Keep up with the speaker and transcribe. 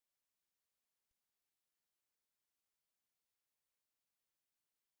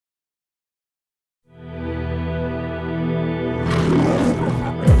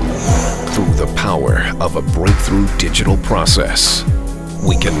power of a breakthrough digital process.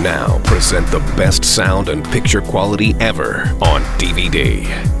 We can now present the best sound and picture quality ever on DVD.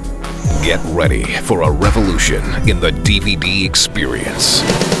 Get ready for a revolution in the DVD experience.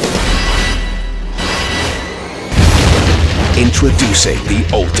 Introducing the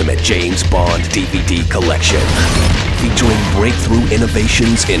ultimate James Bond DVD collection, featuring breakthrough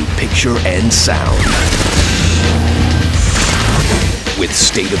innovations in picture and sound. With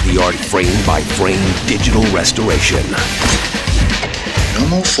state-of-the-art frame-by-frame digital restoration. No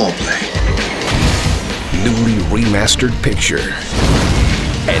more foreplay. Newly remastered picture.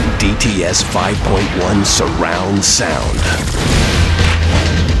 And DTS 5.1 surround sound.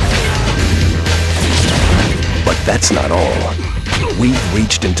 But that's not all. We've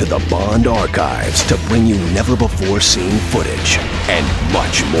reached into the Bond archives to bring you never-before-seen footage and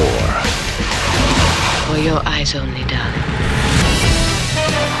much more. For your eyes only, darling.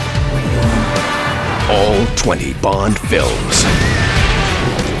 All 20 Bond films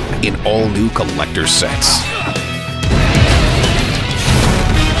in all-new collector sets.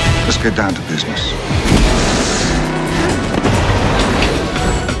 Let's get down to business.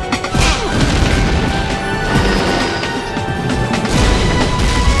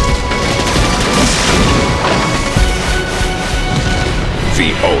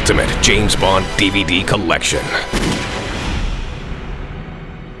 The ultimate James Bond DVD collection.